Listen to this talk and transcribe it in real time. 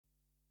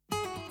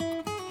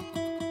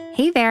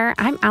Hey there,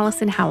 I'm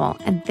Allison Howell,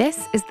 and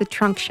this is The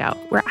Trunk Show,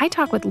 where I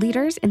talk with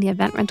leaders in the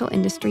event rental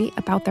industry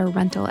about their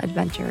rental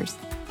adventures.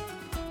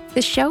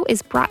 The show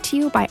is brought to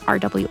you by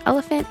RW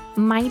Elephant,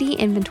 mighty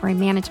inventory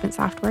management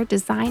software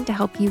designed to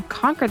help you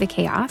conquer the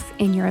chaos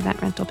in your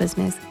event rental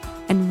business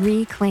and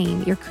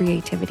reclaim your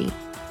creativity,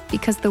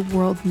 because the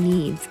world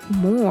needs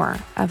more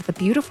of the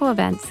beautiful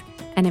events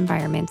and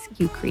environments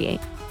you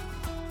create.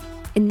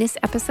 In this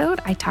episode,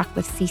 I talk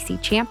with Cece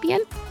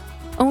Champion,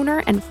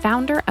 owner and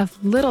founder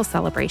of Little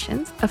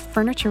Celebrations, a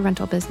furniture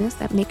rental business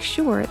that makes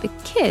sure the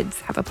kids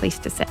have a place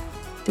to sit,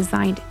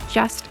 designed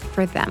just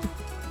for them.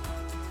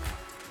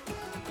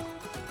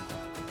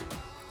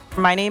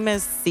 My name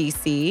is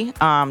Cece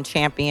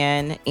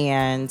Champion,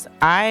 and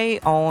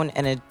I own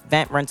an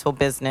event rental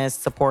business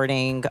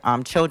supporting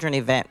children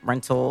event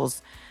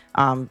rentals,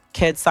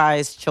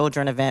 kid-sized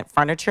children event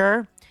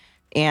furniture.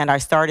 And I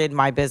started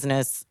my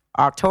business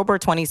October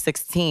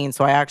 2016.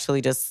 So I actually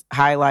just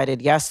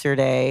highlighted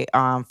yesterday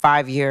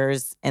 5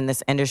 years in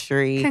this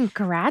industry.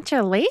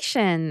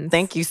 Congratulations.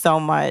 Thank you so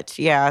much.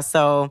 Yeah.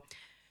 So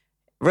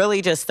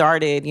really just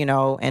started,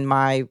 in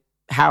my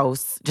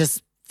house,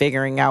 just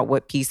figuring out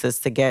what pieces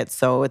to get.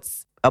 So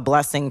it's a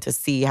blessing to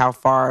see how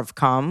far I've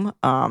come,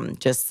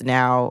 just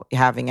now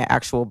having an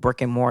actual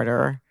brick and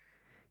mortar.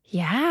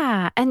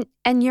 Yeah.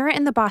 And you're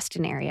in the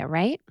Boston area,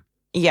 right?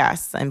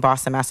 Yes, in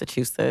Boston,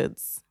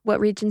 Massachusetts. What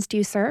regions do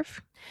you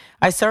serve?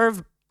 I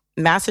serve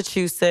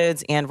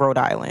Massachusetts and Rhode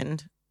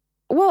Island.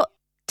 Well,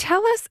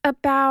 tell us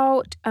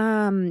about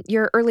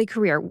your early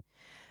career.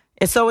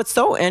 So it's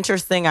so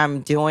interesting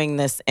I'm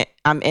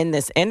in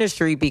this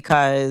industry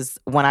because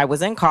when I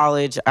was in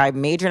college, I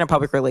majored in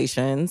public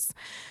relations.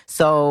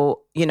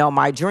 So,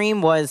 my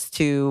dream was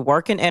to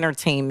work in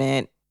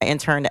entertainment. I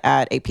interned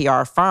at a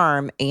PR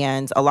firm,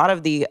 and a lot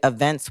of the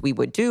events we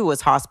would do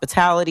was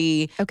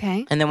hospitality.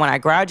 Okay. And then when I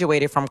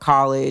graduated from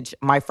college,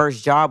 my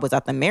first job was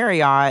at the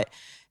Marriott,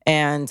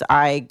 and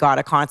I got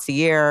a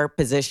concierge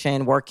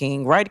position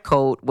working Red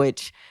Coat,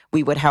 which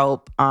we would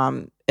help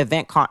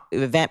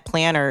event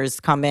planners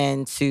come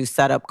in to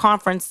set up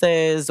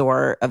conferences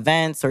or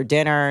events or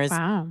dinners.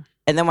 Wow.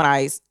 And then when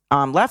I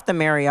left the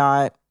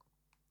Marriott,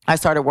 I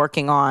started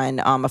working on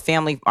our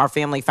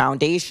family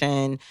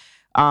foundation,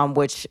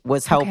 which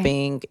was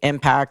helping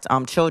impact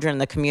children in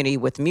the community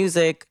with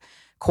music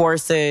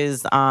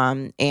courses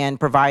and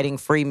providing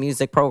free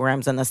music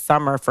programs in the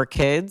summer for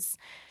kids.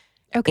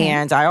 Okay.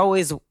 And I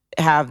always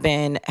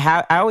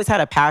I always had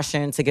a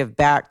passion to give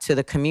back to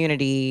the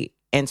community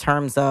in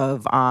terms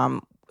of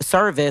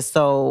service.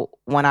 So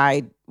when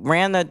I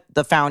ran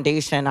the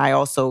foundation, I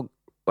also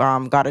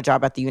got a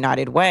job at the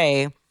United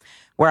Way,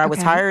 where I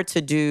was hired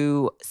to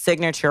do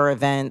signature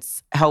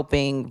events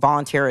helping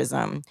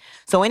volunteerism.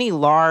 So any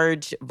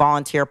large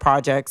volunteer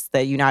projects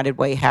that United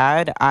Way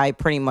had, I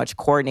pretty much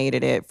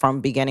coordinated it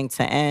from beginning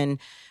to end,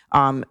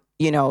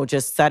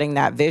 just setting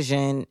that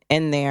vision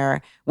in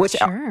there, which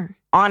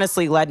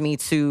honestly led me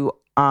to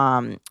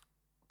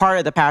part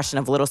of the passion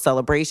of Little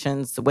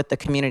Celebrations with the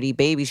community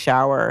baby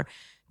shower,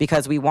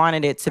 because we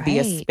wanted it to be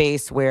a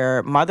space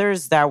where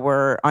mothers that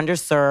were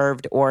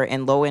underserved or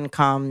in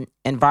low-income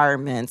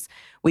environments,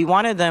 we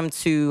wanted them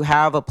to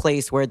have a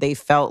place where they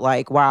felt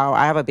like, wow,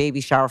 I have a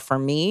baby shower for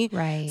me.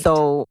 Right.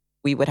 So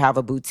we would have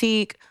a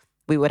boutique.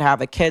 We would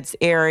have a kids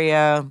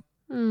area.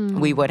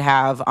 We would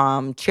have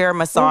chair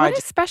massage. Well, what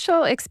a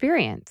special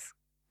experience.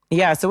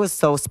 Yes, it was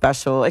so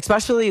special,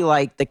 especially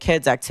like the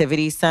kids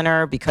activity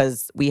center,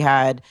 because we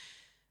had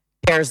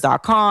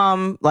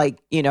pairs.com,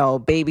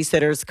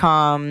 babysitters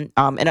come,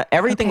 and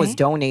everything was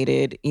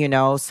donated,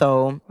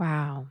 so.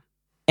 Wow.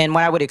 And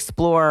when I would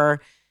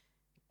explore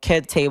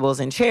kid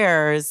tables and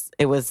chairs,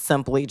 it was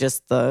simply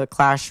just the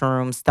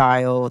classroom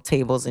style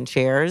tables and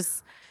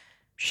chairs.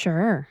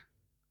 Sure.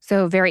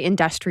 So very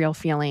industrial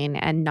feeling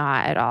and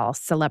not at all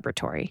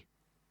celebratory.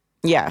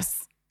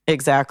 Yes,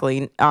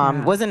 exactly.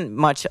 Wasn't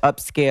much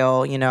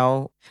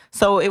upscale,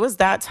 So it was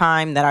that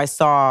time that I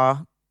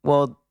saw,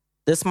 well,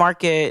 this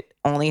market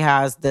only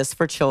has this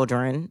for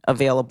children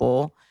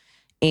available.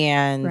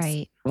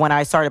 And when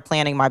I started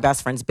planning my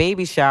best friend's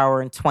baby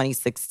shower in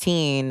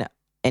 2016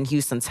 in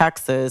Houston,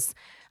 Texas,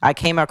 I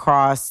came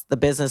across the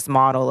business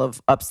model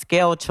of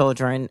upscale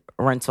children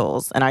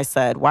rentals. And I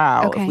said,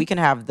 wow, if we can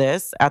have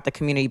this at the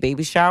community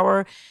baby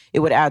shower, it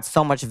would add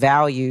so much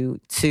value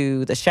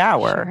to the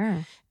shower.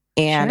 Sure.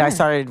 And I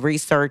started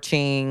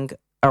researching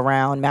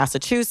around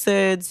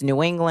Massachusetts,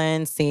 New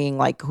England, seeing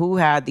who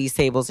had these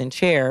tables and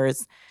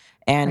chairs.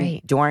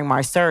 And during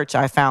my search,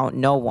 I found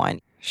no one.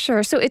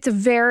 Sure. So it's a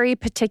very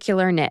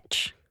particular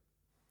niche.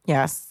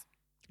 Yes.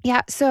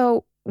 Yeah.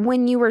 So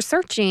when you were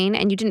searching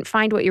and you didn't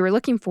find what you were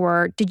looking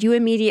for, did you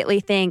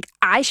immediately think,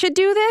 I should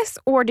do this?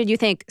 Or did you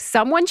think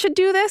someone should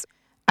do this?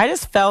 I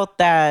just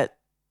felt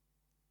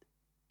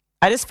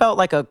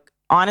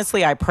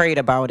honestly, I prayed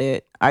about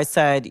it. I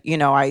said,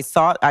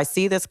 I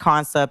see this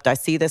concept. I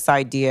see this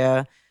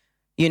idea,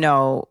 is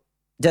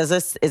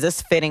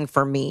this fitting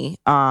for me?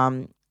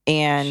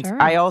 And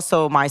I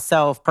also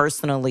myself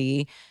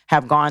personally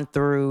have gone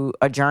through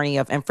a journey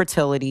of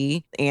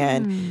infertility.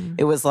 And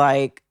it was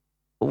like,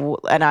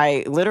 and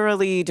I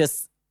literally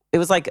just, it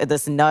was like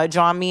this nudge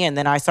on me. And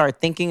then I started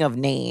thinking of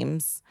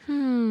names.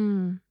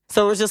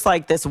 So it was just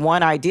like this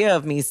one idea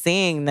of me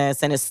seeing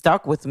this, and it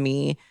stuck with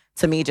me,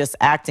 to me just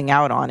acting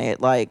out on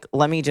it. Like,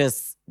 let me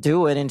just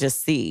do it and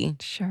just see.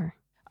 Sure.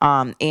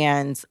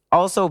 And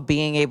also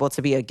being able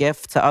to be a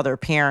gift to other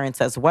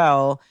parents as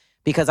well,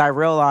 because I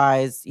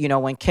realized,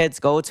 when kids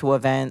go to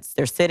events,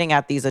 they're sitting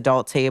at these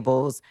adult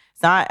tables.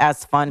 It's not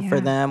as fun for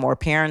them, or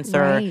parents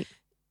are,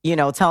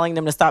 telling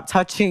them to stop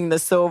touching the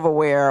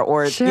silverware,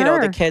 or,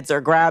 the kids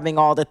are grabbing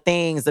all the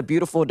things, the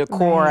beautiful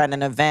decor at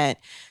an event.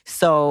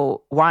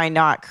 So why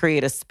not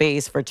create a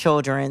space for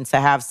children to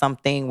have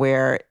something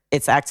where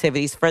it's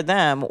activities for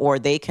them, or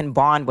they can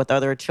bond with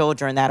other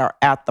children that are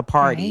at the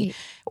party,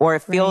 or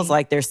it feels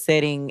like they're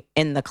sitting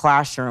in the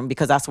classroom,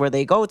 because that's where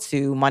they go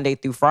to Monday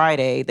through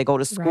Friday. They go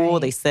to school,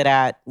 they sit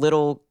at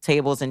little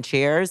tables and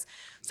chairs.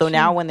 So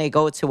now when they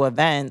go to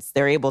events,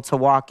 they're able to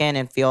walk in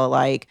and feel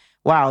like,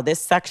 wow, this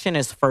section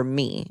is for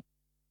me.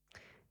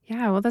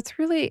 Yeah, well, that's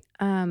really,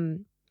 I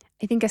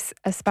think,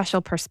 a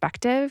special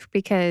perspective,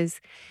 because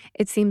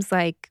it seems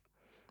like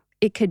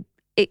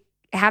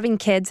having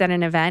kids at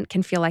an event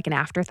can feel like an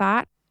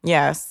afterthought.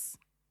 Yes,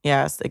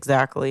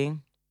 exactly.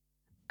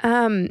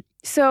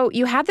 So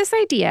you had this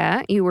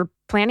idea. You were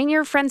planning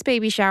your friend's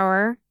baby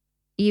shower.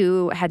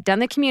 You had done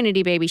the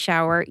community baby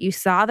shower. You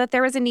saw that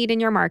there was a need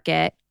in your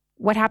market.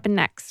 What happened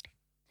next?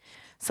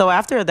 So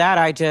after that,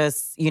 I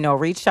just,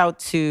 reached out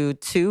to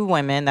 2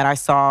 women that I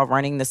saw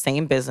running the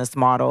same business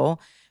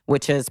model,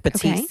 which is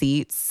Petite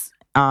Seats.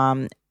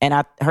 And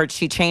I heard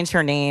she changed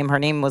her name. Her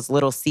name was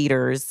Little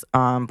Cedars,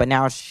 but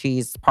now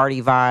she's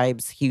Party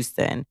Vibes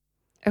Houston.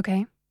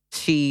 Okay.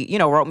 She,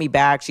 wrote me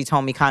back. She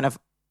told me kind of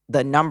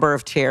the number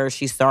of chairs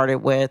she started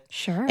with.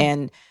 Sure.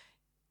 And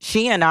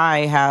she and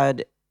I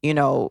had,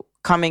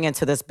 coming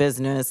into this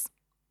business,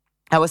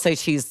 I would say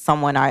she's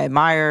someone I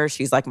admire.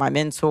 She's like my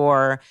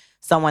mentor,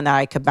 someone that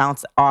I could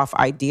bounce off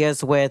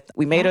ideas with.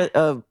 We made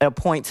a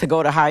point to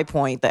go to High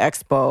Point, the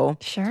expo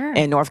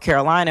in North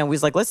Carolina. And we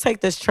was like, let's take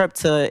this trip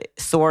to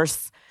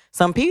source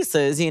some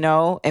pieces,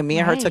 And me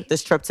and her took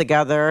this trip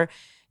together.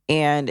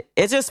 And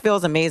it just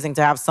feels amazing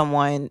to have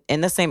someone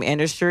in the same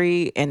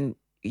industry, and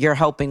you're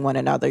helping one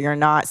another. You're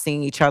not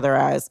seeing each other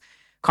as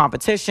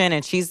competition.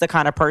 And she's the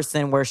kind of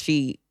person where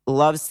she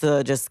loves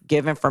to just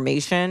give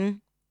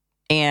information.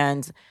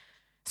 And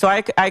so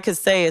I could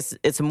say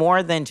it's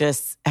more than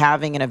just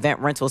having an event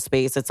rental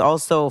space. It's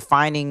also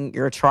finding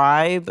your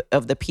tribe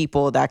of the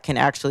people that can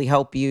actually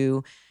help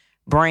you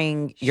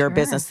bring your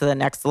business to the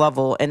next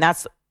level. And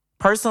that's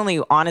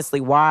personally,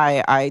 honestly,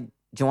 why I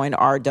joined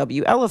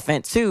RW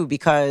Elephant too,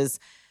 because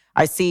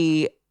I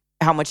see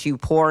how much you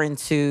pour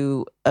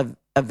into the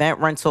event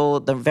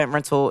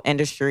rental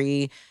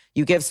industry.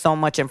 You give so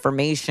much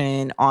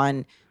information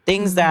on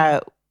things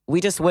that we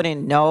just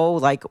wouldn't know,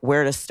 like,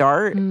 where to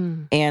start.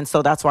 And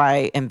so that's why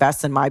I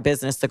invest in my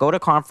business, to go to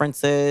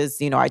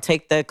conferences. I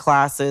take the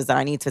classes that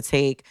I need to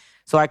take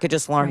so I could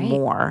just learn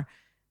more.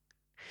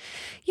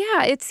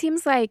 Yeah, it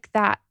seems like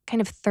that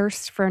kind of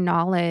thirst for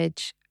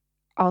knowledge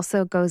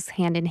also goes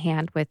hand in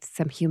hand with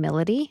some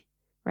humility,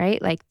 right?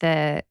 Like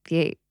the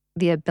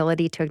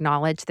ability to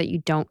acknowledge that you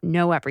don't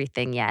know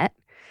everything yet.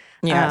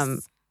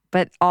 Yes.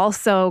 But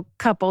also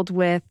coupled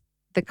with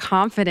the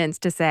confidence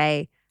to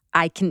say,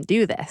 I can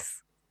do this.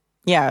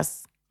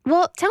 Yes.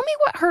 Well, tell me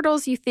what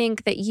hurdles you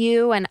think that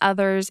you and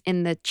others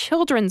in the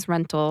children's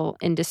rental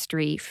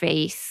industry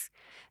face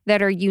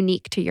that are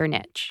unique to your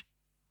niche.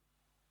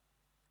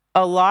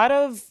 A lot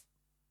of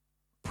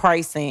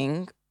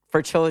pricing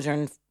for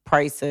children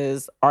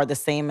prices are the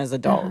same as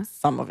adults,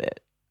 some of it.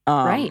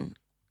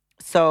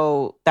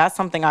 So that's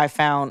something I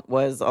found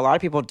was a lot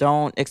of people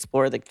don't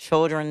explore the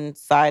children's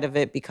side of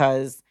it,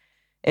 because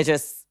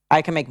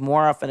I can make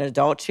more off an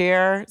adult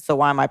chair. So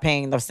why am I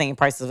paying the same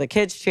price as a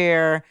kid's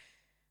chair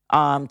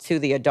to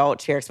the adult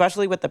chair?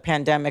 Especially with the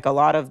pandemic, a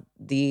lot of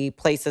the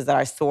places that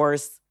I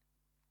source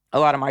a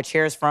lot of my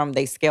chairs from,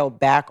 they scaled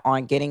back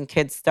on getting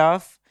kids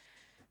stuff,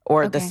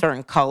 or the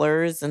certain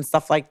colors and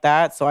stuff like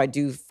that. So I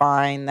do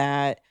find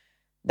that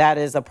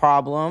is a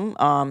problem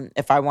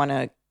if I want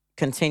to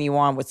continue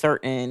on with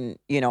certain,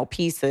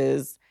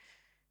 pieces.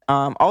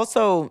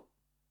 Also,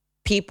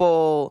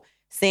 people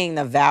seeing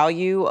the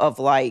value of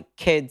like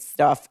kids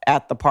stuff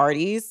at the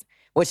parties,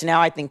 which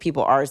now I think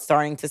people are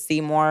starting to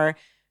see more.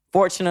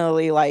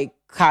 Fortunately, like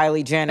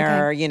Kylie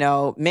Jenner,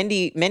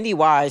 Mindy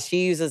Wise,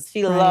 she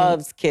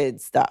loves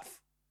kid stuff.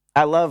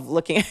 I love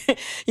looking,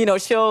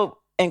 she'll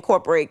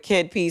incorporate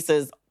kid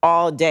pieces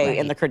all day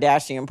in the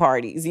Kardashian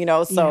parties,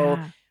 so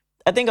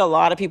I think a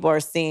lot of people are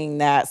seeing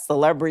that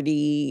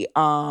celebrity,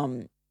 spotlight,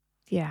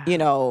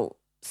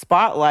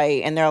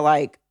 and they're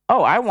like,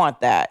 oh, I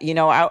want that.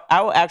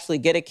 I will actually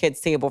get a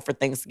kid's table for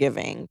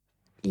Thanksgiving.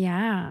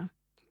 Yeah.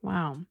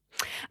 Wow.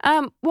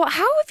 Well,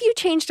 how have you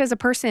changed as a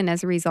person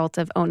as a result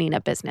of owning a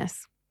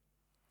business?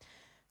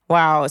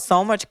 Wow.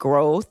 So much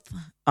growth.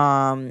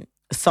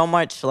 So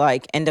much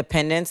like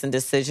independence and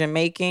decision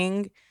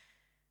making.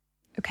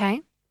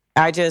 Okay.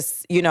 I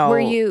just,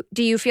 do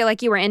you feel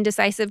like you were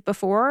indecisive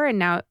before and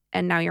now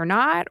and now you're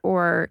not,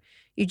 or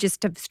you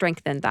just have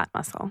strengthened that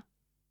muscle?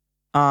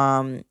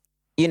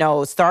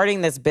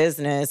 Starting this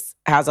business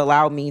has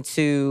allowed me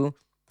to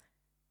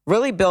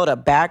really build a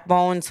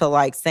backbone to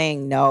like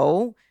saying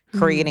no,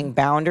 creating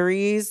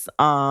boundaries,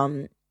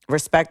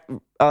 respect,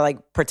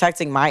 like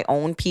protecting my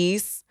own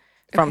peace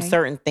from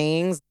certain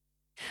things.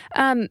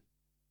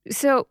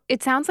 So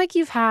it sounds like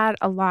you've had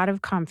a lot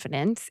of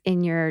confidence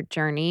in your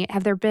journey.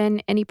 Have there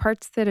been any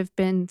parts that have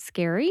been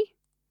scary?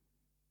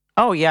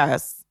 Oh,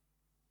 yes.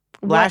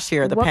 Last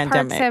year, the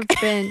pandemic. What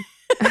parts have been...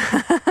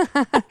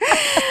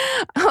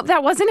 Oh,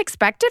 that wasn't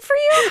expected for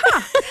you?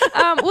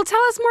 Huh. Well,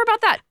 tell us more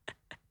about that.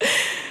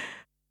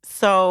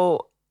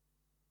 So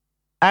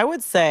I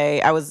would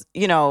say I was,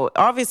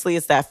 obviously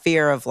it's that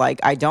fear of like,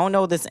 I don't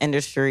know this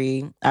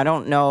industry. I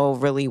don't know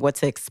really what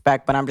to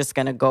expect, but I'm just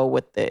going to go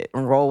with it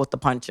and roll with the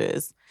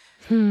punches.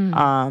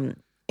 And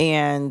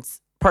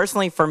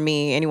personally for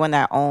me, anyone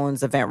that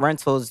owns event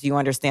rentals, you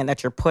understand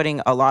that you're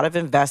putting a lot of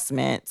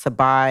investment to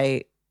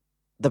buy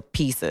the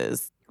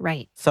pieces.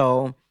 Right.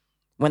 So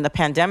when the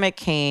pandemic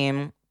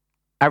came,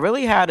 I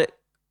really had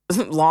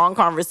long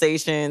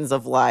conversations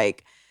of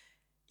like,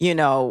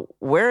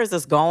 where is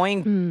this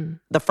going?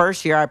 The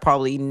first year I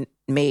probably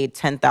made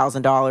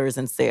 $10,000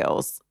 in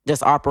sales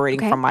just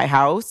operating from my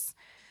house.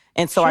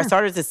 And so I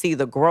started to see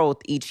the growth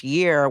each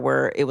year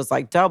where it was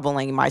like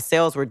doubling. My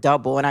sales were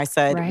double. And I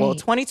said, well,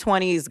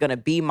 2020 is going to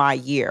be my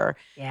year.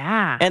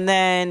 Yeah. And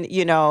then,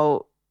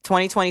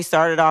 2020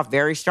 started off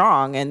very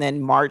strong. And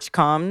then March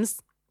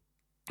comes.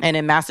 And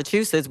in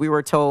Massachusetts, we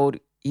were told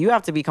you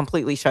have to be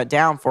completely shut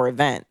down for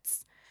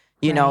events.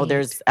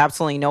 There's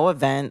absolutely no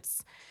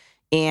events.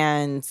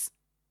 And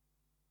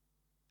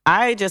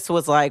I just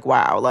was like,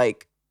 wow,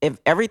 like if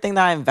everything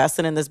that I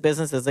invested in this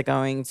business is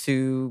going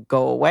to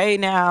go away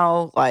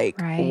now, like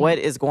what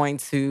is going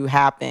to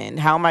happen?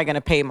 How am I going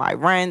to pay my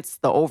rents,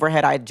 the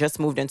overhead? I just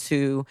moved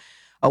into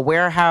a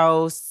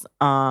warehouse.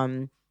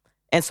 And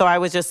so I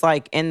was just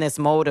like in this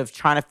mode of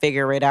trying to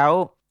figure it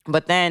out.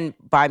 But then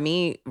by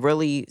me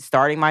really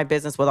starting my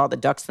business with all the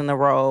ducks in the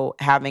row,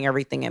 having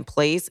everything in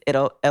place, it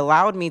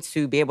allowed me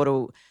to be able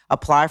to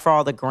apply for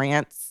all the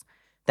grants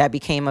that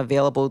became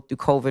available through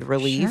COVID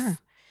relief. Sure.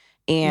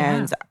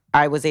 And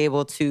I was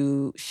able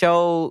to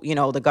show,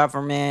 the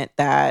government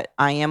that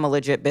I am a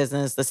legit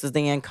business. This is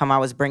the income I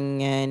was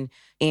bringing in.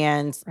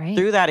 And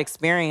through that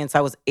experience,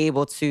 I was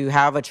able to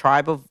have a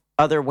tribe of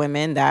other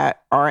women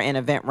that are in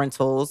event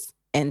rentals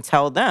and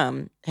tell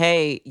them,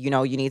 hey, you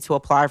need to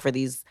apply for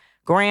these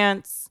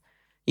grants,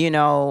 and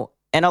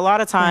a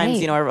lot of times,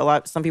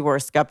 some people are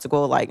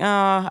skeptical, like,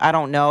 I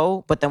don't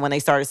know. But then when they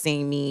started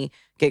seeing me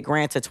get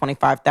granted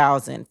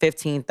 $25,000,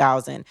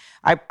 $15,000,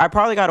 I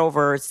probably got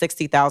over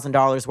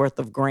 $60,000 worth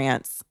of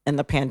grants in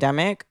the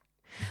pandemic.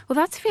 Well,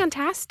 that's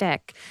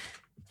fantastic.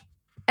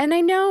 And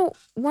I know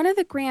one of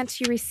the grants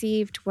you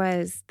received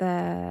was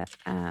the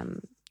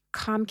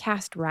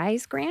Comcast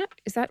Rise grant.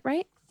 Is that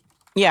right?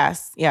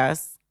 Yes.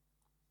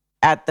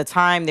 At the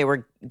time, they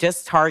were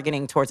just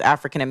targeting towards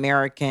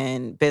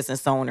African-American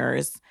business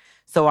owners.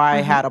 So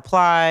I had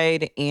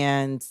applied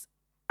and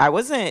I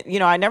wasn't,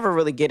 I never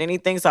really get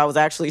anything. So I was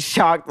actually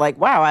shocked, like,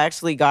 wow, I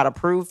actually got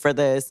approved for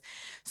this.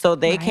 So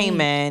they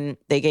came in,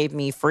 they gave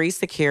me free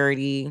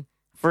security,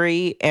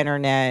 free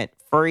internet,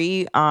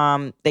 free,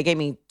 they gave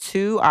me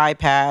 2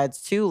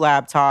 iPads, 2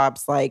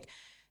 laptops, like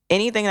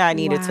anything that I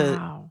needed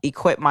to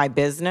equip my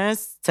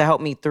business to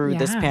help me through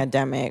this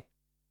pandemic.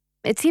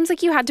 It seems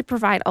like you had to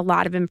provide a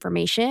lot of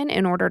information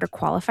in order to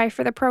qualify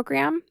for the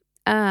program.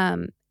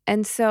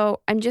 And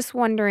so I'm just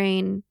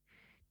wondering,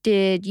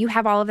 did you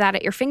have all of that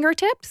at your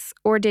fingertips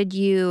or did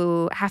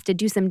you have to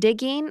do some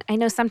digging? I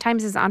know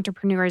sometimes as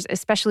entrepreneurs,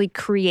 especially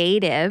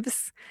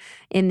creatives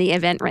in the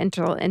event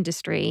rental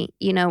industry,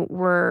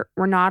 we're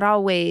not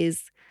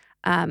always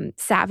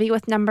savvy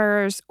with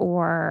numbers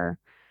or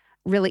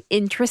really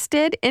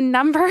interested in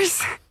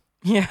numbers.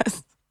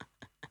 Yes.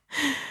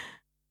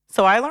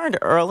 So I learned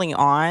early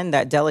on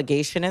that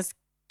delegation is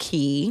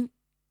key.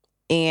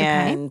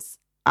 And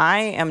I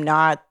am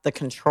not the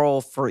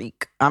control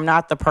freak. I'm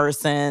not the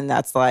person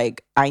that's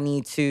like, I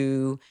need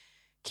to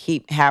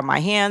have my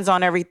hands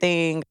on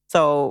everything.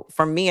 So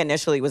for me,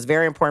 initially, it was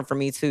very important for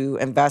me to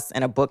invest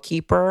in a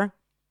bookkeeper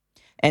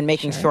and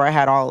making sure I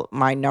had all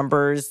my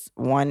numbers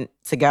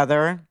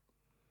together.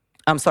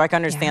 So I can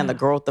understand the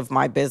growth of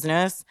my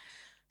business.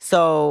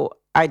 So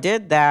I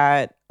did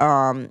that,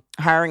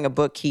 hiring a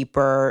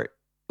bookkeeper,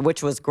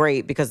 which was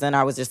great because then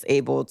I was just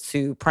able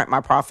to print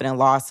my profit and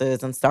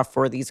losses and stuff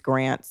for these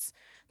grants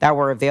that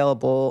were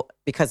available.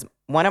 Because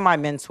one of my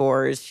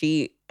mentors,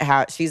 she's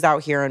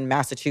out here in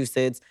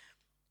Massachusetts.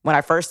 When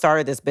I first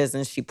started this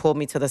business, she pulled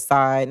me to the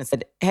side and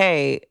said,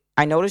 hey,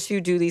 I noticed you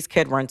do these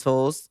kid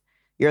rentals.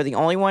 You're the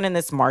only one in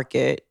this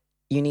market.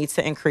 You need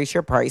to increase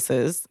your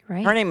prices.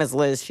 Right. Her name is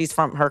Liz.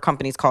 Her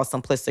company's called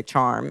Simplistic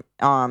Charm.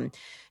 And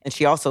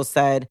she also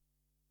said,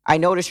 I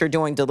noticed you're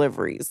doing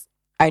deliveries.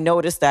 I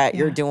noticed that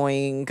you're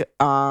doing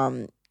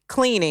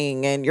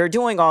cleaning and you're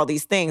doing all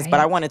these things, but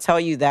I want to tell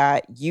you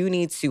that you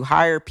need to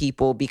hire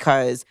people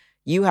because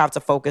you have to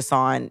focus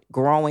on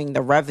growing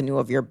the revenue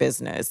of your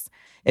business.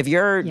 If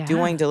you're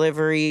doing Yeah.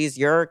 deliveries,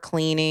 you're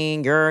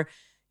cleaning, you're,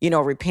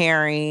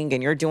 repairing,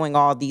 and you're doing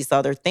all these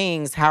other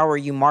things, how are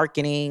you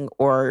marketing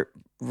or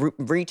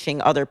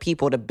reaching other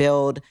people to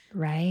build,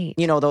 Right.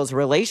 those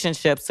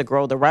relationships to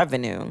grow the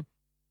revenue?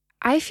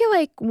 I feel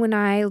like when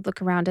I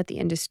look around at the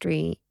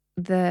industry,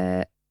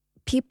 the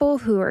people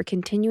who are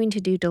continuing to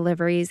do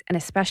deliveries and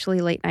especially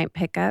late night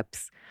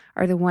pickups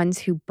are the ones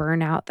who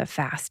burn out the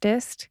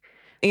fastest.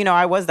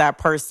 I was that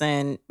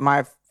person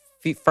my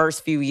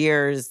first few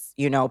years,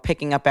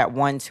 picking up at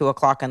 1, 2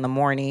 o'clock in the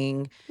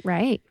morning,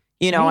 Right.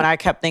 and Right. I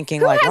kept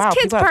thinking Who like, has wow,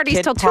 kids people have parties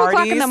kid till 2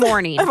 o'clock in the parties.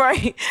 morning?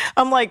 Right.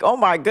 I'm like, oh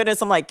my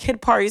goodness. I'm like,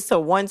 kid parties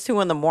till 1, 2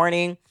 in the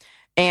morning.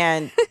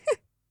 And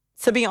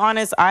to be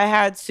honest, I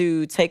had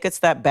to take a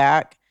step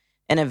back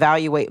and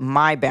evaluate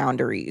my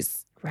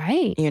boundaries,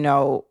 Right.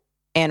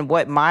 and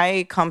what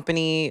my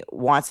company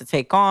wants to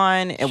take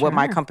on and what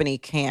my Sure. company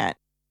can't.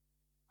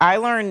 I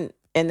learned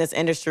in this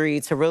industry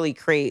to really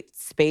create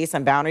space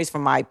and boundaries for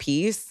my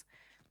peace.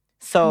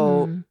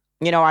 So,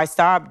 Mm. I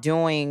stopped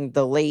doing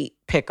the late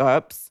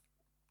pickups.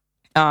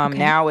 Okay.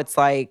 Now it's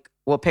like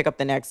we'll pick up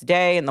the next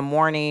day in the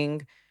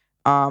morning.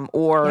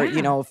 Or,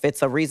 Yeah. if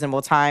it's a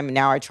reasonable time,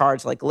 now I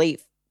charge like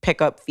late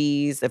pickup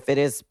fees if it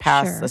is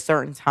past a Sure.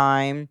 certain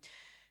time.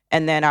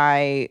 And then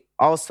I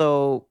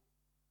also,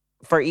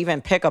 for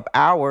even pickup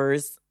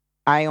hours,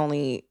 I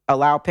only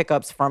allow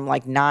pickups from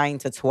like 9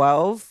 to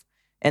 12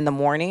 in the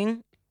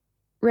morning.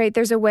 Right.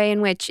 There's a way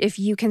in which if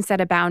you can set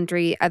a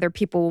boundary, other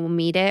people will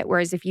meet it.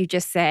 Whereas if you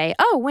just say,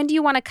 oh, when do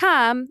you want to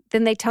come?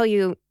 Then they tell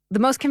you the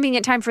most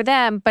convenient time for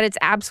them, but it's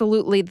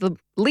absolutely the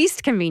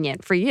least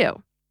convenient for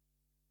you.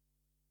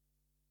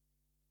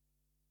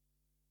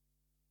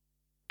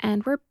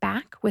 And we're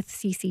back with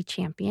CC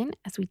Champion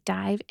as we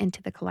dive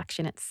into the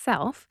collection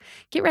itself.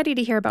 Get ready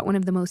to hear about one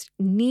of the most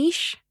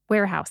niche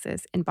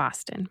warehouses in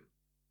Boston.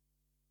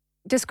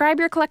 Describe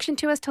your collection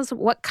to us. Tell us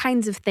what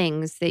kinds of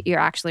things that you're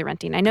actually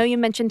renting. I know you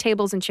mentioned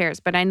tables and chairs,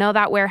 but I know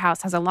that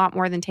warehouse has a lot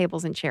more than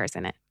tables and chairs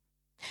in it.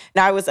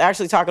 Now, I was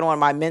actually talking to one of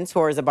my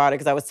mentors about it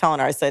because I was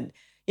telling her, I said,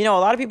 a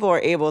lot of people are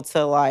able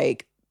to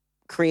like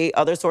create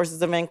other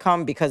sources of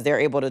income because they're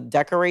able to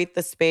decorate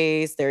the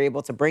space. They're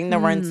able to bring the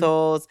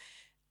rentals.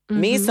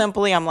 Me, Mm-hmm.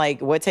 simply, I'm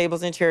like, what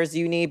tables and chairs do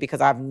you need? Because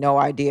I have no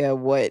idea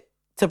what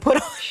to put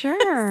on,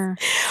 Sure.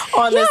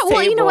 on this table.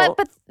 Well, you know what?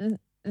 But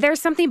there's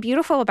something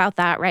beautiful about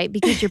that, right?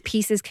 Because your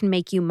pieces can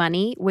make you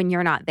money when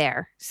you're not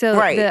there. So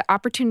Right. the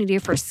opportunity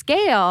for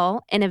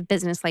scale in a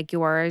business like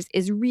yours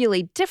is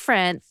really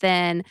different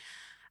than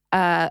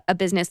a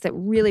business that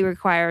really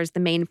requires the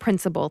main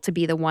principal to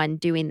be the one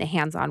doing the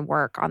hands-on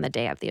work on the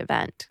day of the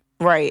event.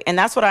 Right. And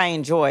that's what I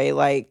enjoy,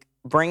 like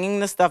bringing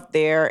the stuff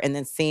there and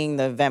then seeing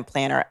the event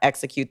planner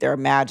execute their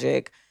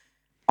magic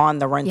on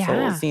the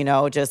rentals,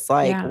 just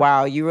like, Yeah.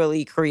 wow, you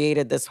really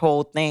created this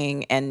whole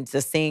thing. And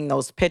just seeing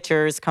those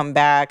pictures come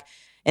back.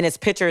 And it's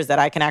pictures that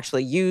I can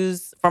actually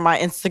use for my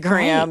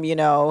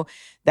Instagram,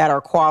 that are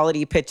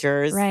quality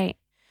pictures. Right.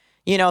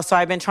 So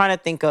I've been trying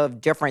to think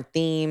of different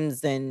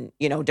themes and,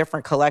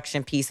 different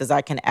collection pieces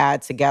I can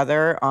add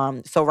together.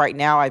 So right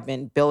now I've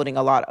been building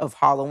a lot of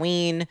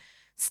Halloween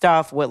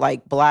stuff with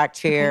like black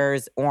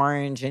chairs,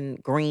 orange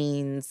and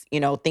greens,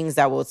 things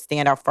that will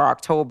stand out for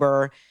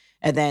October.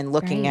 And then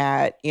looking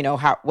Right.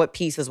 at, what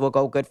pieces will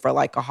go good for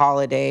like a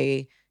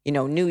holiday,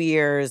 New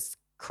Year's,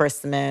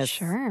 Christmas,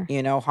 Sure.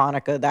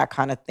 Hanukkah, that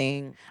kind of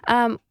thing.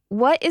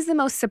 What is the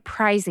most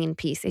surprising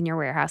piece in your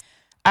warehouse?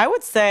 I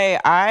would say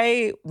so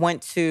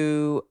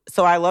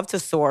I love to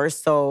source.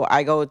 So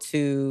I go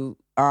to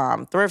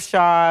thrift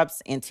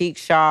shops, antique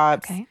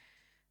shops. Okay.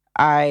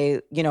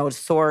 I,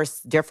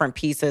 source different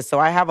pieces. So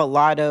I have a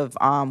lot of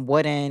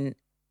wooden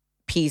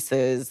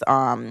pieces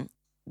that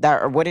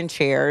are wooden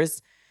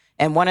chairs.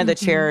 And one of the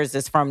chairs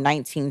is from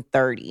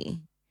 1930.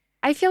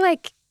 I feel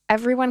like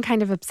everyone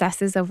kind of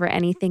obsesses over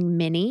anything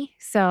mini.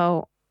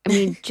 So, I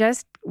mean,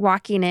 just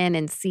walking in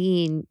and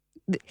seeing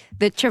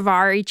the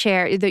Chiavari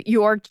chair,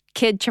 your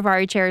kid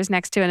Chiavari chair is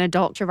next to an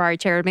adult Chiavari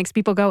chair, it makes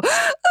people go,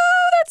 oh,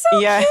 that's so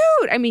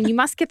cute. I mean, you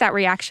must get that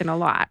reaction a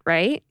lot,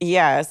 right?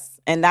 Yes.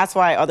 And that's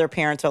why other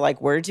parents are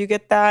like, where'd you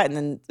get that? And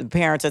then the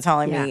parents are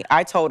telling me,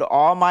 I told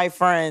all my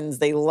friends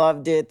they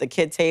loved it. The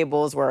kid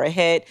tables were a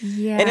hit.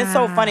 Yeah. And it's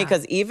so funny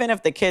because even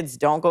if the kids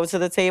don't go to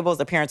the tables,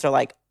 the parents are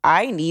like,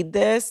 I need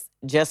this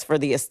just for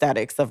the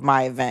aesthetics of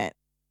my event.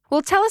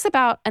 Well, tell us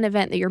about an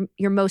event that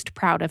you're most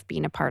proud of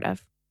being a part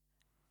of.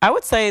 I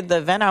would say the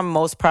event I'm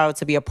most proud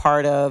to be a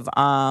part of,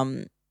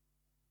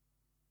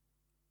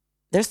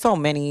 there's so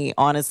many,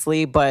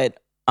 honestly, but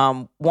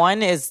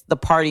one is the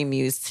Party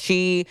Muse.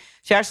 She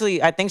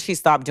actually, I think she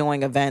stopped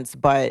doing events,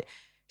 but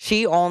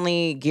she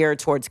only geared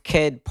towards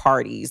kid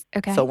parties.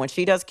 Okay. So when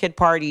she does kid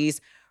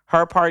parties,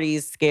 her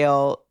parties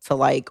scale to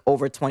like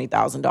over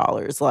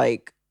 $20,000.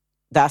 Like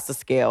that's the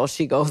scale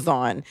she goes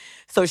on.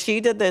 So she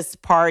did this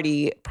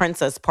party,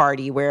 princess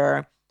party,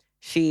 where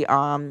she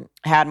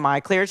had my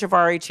clear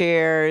Chiavari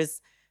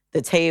chairs,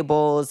 the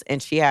tables,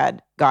 and she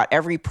had got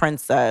every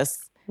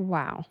princess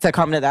Wow. to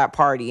come to that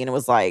party. And it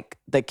was like,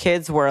 the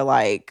kids were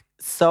like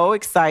so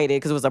excited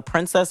because it was a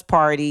princess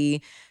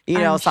party,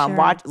 I'm so I'm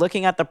sure.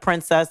 looking at the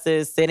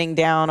princesses sitting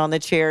down on the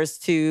chairs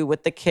too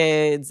with the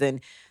kids,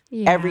 and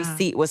every Yeah.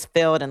 seat was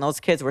filled, and those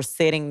kids were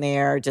sitting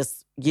there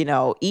just,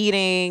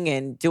 eating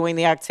and doing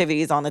the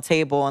activities on the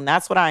table. And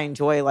that's what I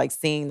enjoy, like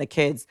seeing the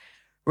kids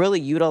really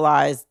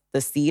utilize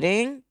the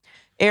seating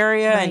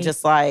area, and Right.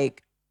 just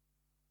like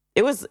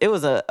it was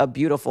a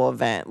beautiful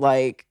event.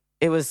 Like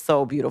it was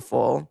so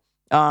beautiful.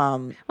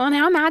 Well, and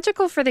how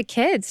magical for the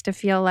kids to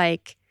feel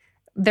like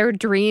their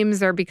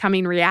dreams are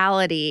becoming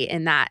reality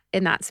in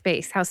that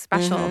space. How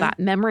special mhm. that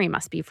memory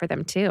must be for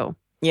them too.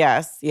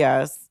 Yes,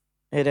 yes,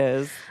 it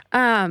is.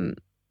 Um,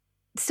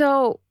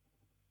 so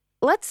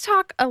let's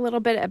talk a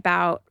little bit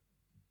about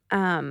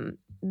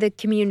the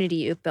community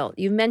you've built.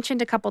 You mentioned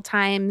a couple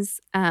times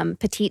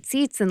Petite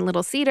Seats and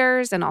Little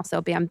Cedars and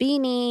also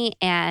Bambini.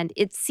 And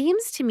it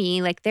seems to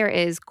me like there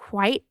is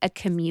quite a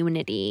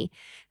community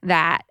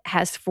that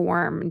has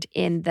formed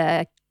in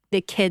the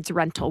kids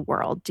rental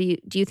world. Do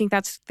you think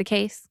that's the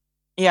case?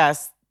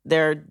 Yes,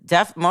 there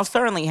most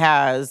certainly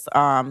has.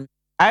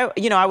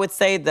 I would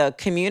say the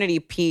community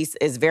piece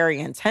is very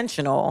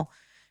intentional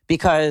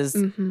because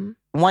Mm-hmm.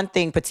 one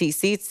thing, Petite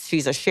Seats,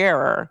 she's a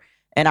sharer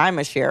and I'm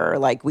a sharer.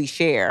 Like we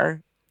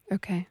share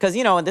Okay. because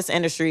in this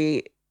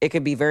industry, it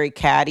could be very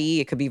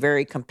catty, it could be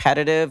very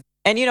competitive,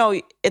 and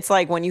it's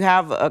like when you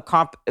have a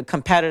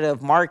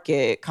competitive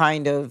market,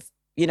 kind of.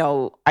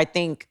 I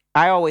think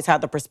I always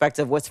had the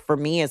perspective, what's for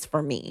me is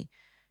for me,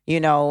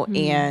 Hmm.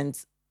 and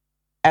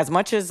as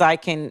much as I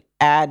can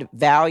add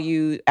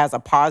value as a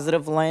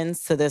positive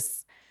lens to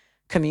this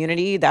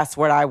community, that's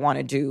what I want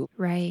to do.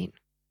 Right.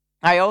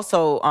 I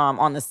also,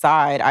 on the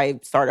side, I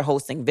started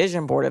hosting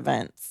vision board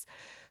events.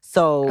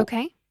 So,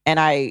 Okay. and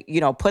I,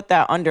 put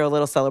that under a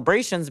Little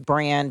Celebrations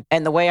brand.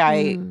 And the way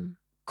I Mm.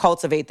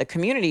 cultivate the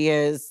community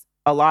is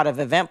a lot of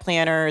event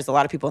planners, a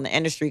lot of people in the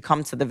industry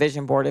come to the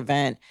vision board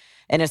event,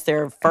 and it's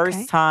their first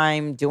Okay.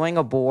 time doing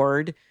a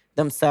board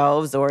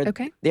themselves, or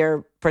Okay.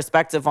 their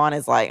perspective on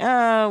is like,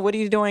 what are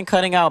you doing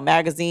cutting out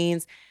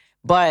magazines?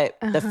 But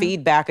the Uh-huh.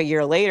 feedback a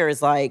year later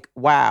is like,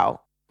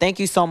 wow, thank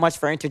you so much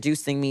for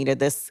introducing me to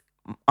this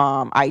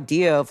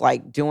idea of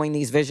like doing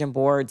these vision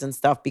boards and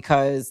stuff,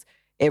 because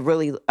it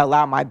really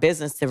allowed my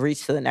business to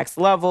reach to the next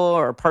level,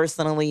 or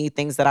personally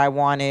things that I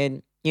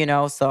wanted,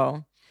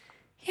 so.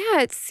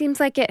 Yeah, it seems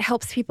like it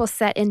helps people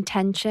set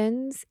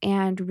intentions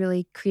and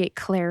really create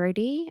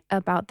clarity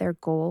about their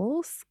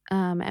goals.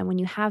 And when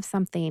you have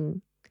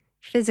something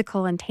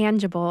physical and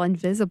tangible and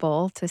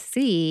visible to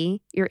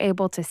see, you're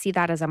able to see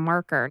that as a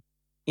marker.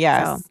 So,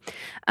 Yes.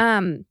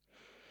 um,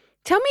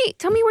 tell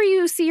me where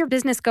you see your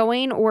business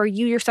going, or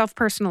you yourself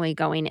personally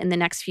going in the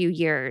next few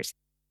years.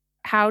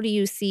 How do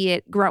you see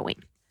it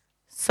growing?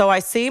 So I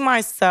see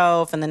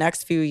myself in the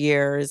next few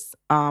years,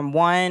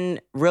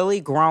 one,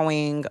 really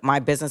growing my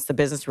business to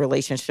business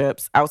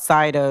relationships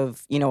outside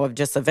of, of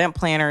just event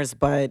planners,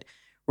 but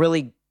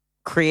really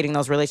creating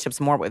those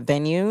relationships more with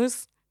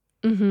venues.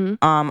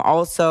 Mm-hmm.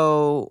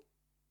 Also,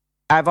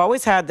 I've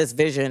always had this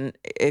vision,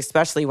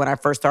 especially when I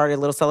first started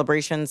Little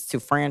Celebrations, to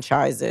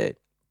franchise it.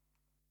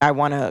 I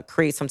want to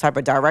create some type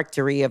of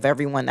directory of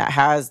everyone that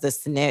has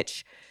this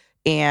niche,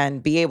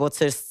 and be able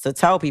to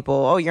tell people,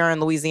 oh, you're in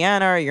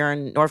Louisiana, or you're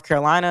in North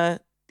Carolina,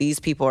 these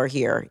people are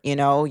here.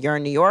 You're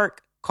in New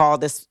York, call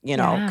this,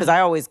 because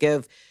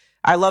Yeah.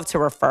 I love to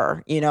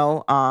refer,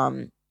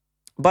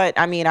 but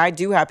I mean, I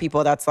do have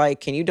people that's like,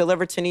 can you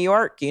deliver to New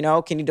York?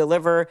 Can you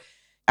deliver?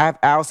 I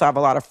also have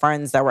a lot of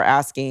friends that were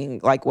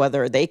asking like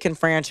whether they can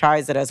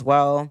franchise it as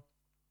well,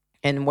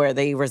 and where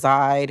they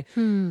reside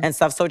Hmm. and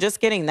stuff. So just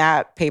getting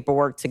that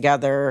paperwork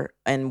together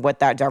and what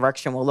that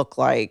direction will look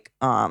like,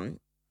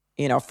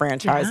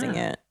 franchising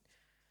Yeah. it.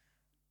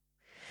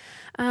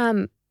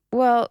 Um,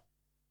 well,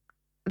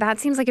 that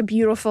seems like a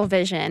beautiful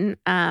vision.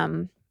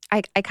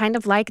 I kind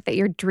of like that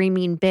you're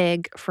dreaming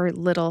big for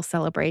Little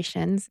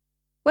Celebrations.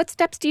 What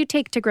steps do you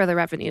take to grow the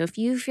revenue? If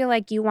you feel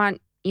like you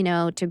want,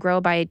 to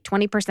grow by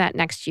 20%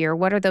 next year,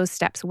 what are those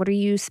steps? What are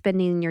you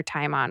spending your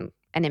time on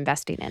and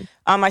investing in?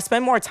 I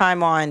spend more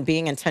time on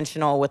being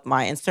intentional with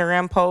my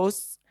Instagram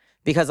posts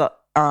because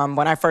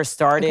when I first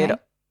started,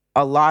 Okay.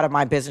 a lot of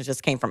my business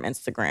just came from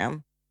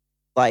Instagram.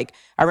 Like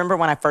I remember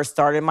when I first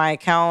started my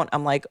account,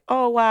 I'm like,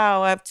 oh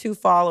wow, I have 2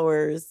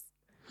 followers.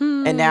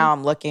 And Hmm. now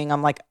I'm looking,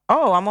 I'm like,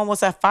 oh, I'm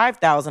almost at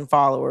 5,000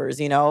 followers,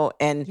 and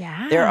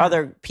there are Yeah.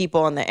 other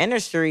people in the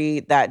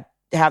industry that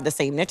have the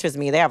same niche as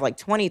me. They have like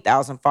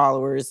 20,000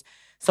 followers.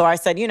 So I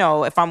said,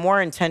 if I'm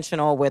more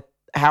intentional with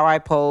how I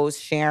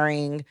post,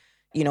 sharing,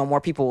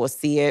 more people will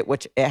see it,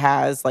 which it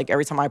has. Like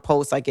every time I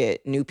post, I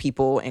get new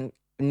people and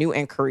new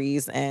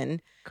inquiries.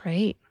 And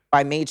Great.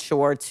 I made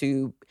sure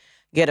to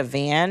get a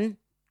van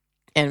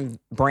and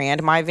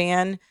brand my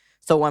van.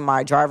 So when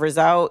my driver's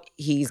out,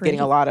 he's getting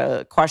a Great. lot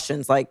of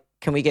questions like,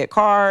 can we get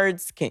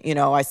cards?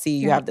 I see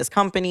you Right. have this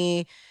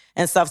company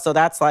and stuff. So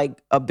that's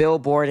like a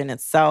billboard in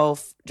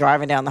itself,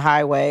 driving down the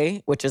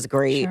highway, which is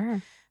great.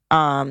 Sure.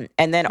 And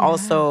then Yeah.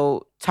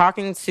 also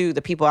talking to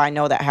the people I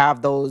know that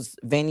have those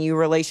venue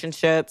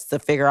relationships to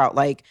figure out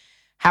like,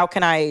 how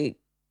can I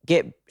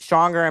get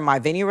stronger in my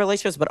venue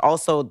relationships, but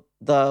also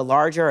the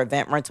larger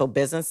event rental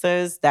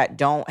businesses that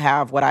don't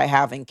have what I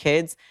have in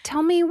kids.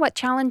 Tell me what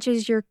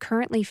challenges you're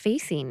currently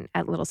facing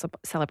at Little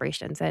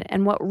Celebrations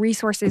and what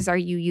resources are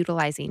you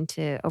utilizing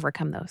to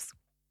overcome those?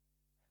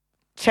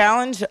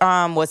 Challenge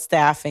was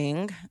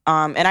staffing.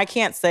 And I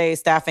can't say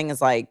staffing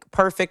is like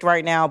perfect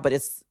right now, but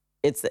it's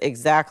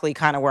exactly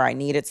kind of where I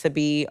need it to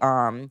be.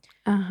 So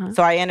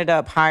I ended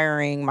up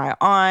hiring my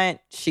aunt.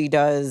 She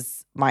does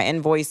my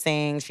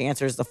invoicing. She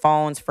answers the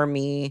phones for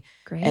me.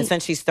 Great. And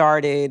since she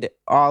started,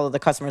 all of the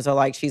customers are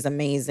like, she's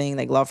amazing.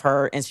 They love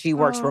her. And she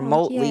works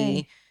remotely.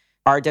 Yay.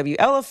 RW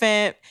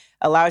Elephant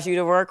allows you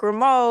to work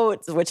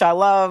remote, which I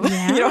love.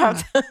 Yeah. You don't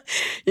have to,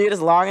 you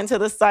just log into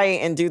the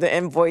site and do the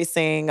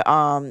invoicing.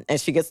 And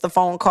she gets the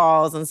phone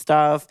calls and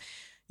stuff,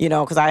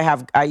 because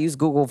I use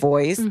Google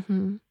Voice.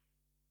 Mm-hmm.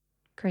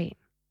 Great.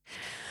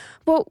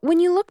 Well, when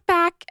you look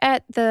back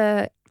at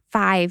the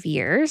 5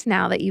 years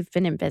now that you've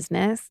been in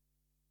business,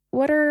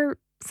 what are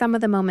some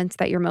of the moments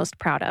that you're most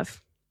proud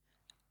of?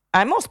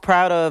 I'm most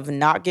proud of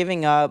not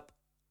giving up,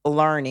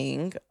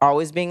 learning,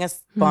 always being a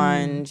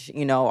sponge,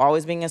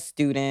 always being a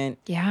student.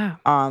 Yeah.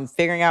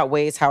 Figuring out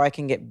ways how I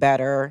can get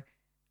better.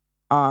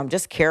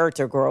 Just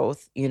character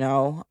growth,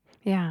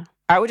 Yeah.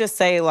 I would just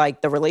say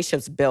like the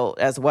relationships built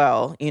as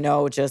well,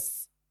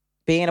 just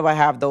being able to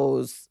have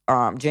those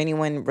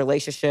genuine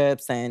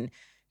relationships and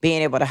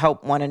being able to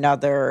help one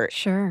another.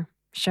 Sure.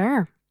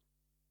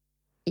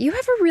 You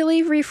have a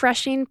really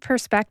refreshing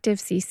perspective,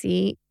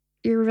 Cece.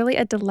 You're really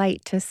a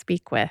delight to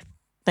speak with.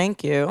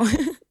 Thank you.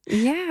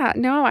 Yeah.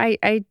 No,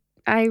 I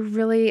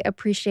really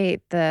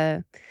appreciate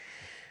the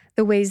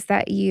ways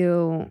that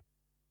you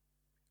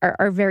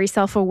are very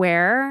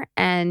self-aware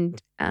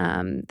and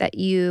that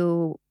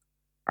you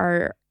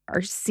are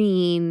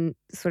seeing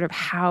sort of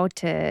how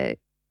to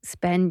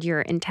spend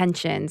your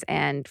intentions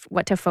and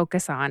what to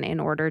focus on in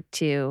order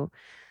to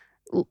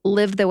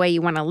live the way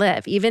you want to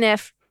live. Even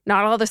if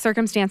not all the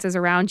circumstances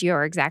around you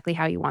are exactly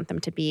how you want them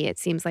to be, it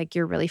seems like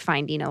you're really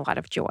finding a lot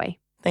of joy.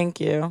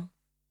 Thank you.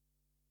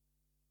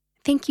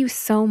 Thank you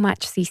so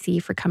much,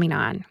 Cece, for coming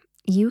on.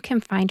 You can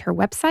find her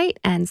website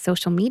and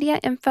social media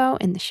info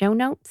in the show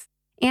notes.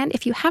 And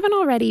if you haven't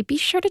already, be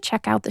sure to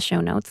check out the show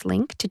notes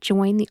link to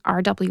join the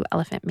RW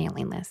Elephant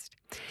mailing list.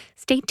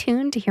 Stay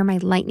tuned to hear my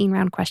lightning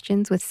round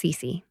questions with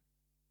Cece.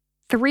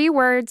 3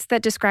 words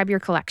that describe your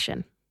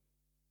collection.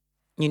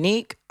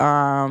 Unique,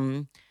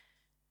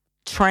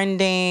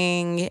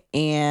 trending,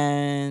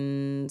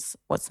 and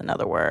what's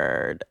another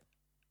word?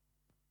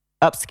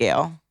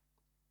 Upscale.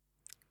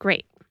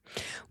 Great.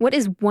 What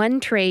is one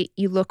trait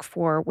you look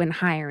for when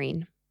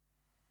hiring?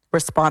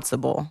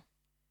 Responsible.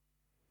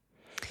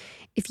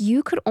 If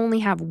you could only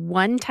have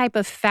one type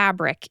of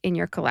fabric in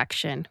your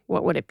collection,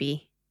 what would it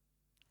be?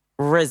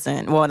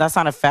 Resin. Well, that's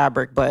not a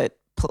fabric, but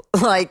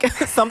like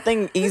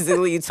something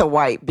easily to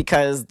wipe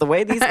because the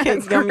way these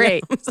kids get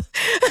Great.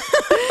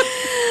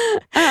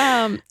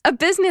 A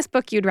business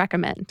book you'd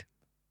recommend?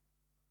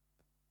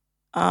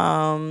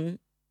 I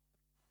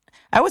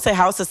would say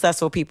How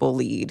Successful People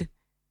Lead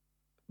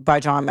by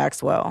John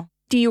Maxwell.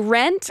 Do you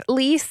rent,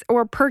 lease,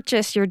 or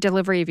purchase your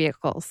delivery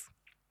vehicles?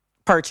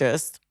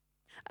 Purchased.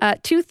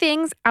 2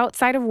 things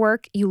outside of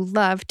work you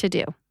love to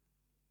do?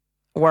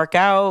 Work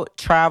out,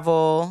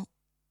 travel,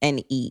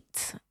 and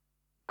eat.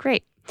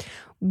 Great.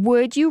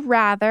 Would you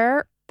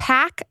rather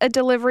pack a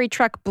delivery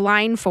truck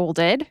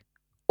blindfolded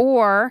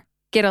or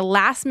get a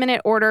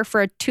last-minute order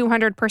for a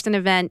 200-person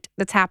event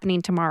that's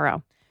happening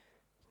tomorrow?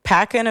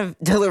 Packing a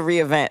delivery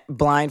event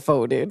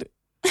blindfolded.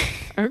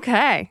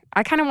 Okay.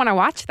 I kind of want to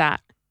watch that.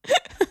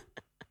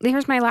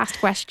 Here's my last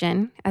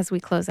question as we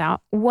close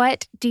out.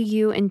 What do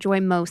you enjoy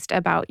most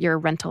about your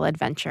rental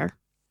adventure?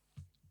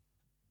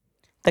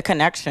 The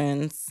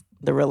connections,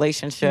 the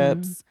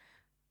relationships,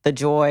 the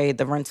joy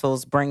the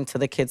rentals bring to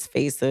the kids'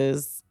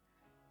 faces.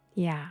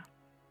 Yeah.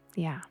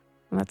 Well,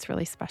 that's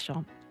really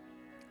special.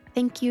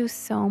 Thank you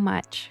so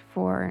much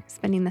for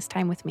spending this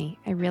time with me.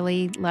 I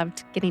really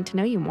loved getting to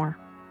know you more.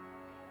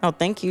 Oh,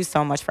 thank you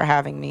so much for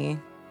having me.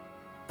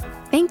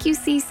 Thank you,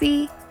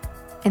 Cece.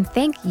 And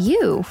thank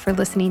you for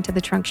listening to The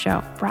Trunk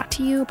Show, brought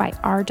to you by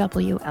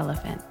RW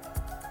Elephant.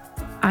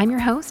 I'm your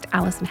host,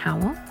 Allison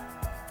Howell.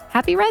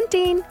 Happy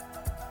renting!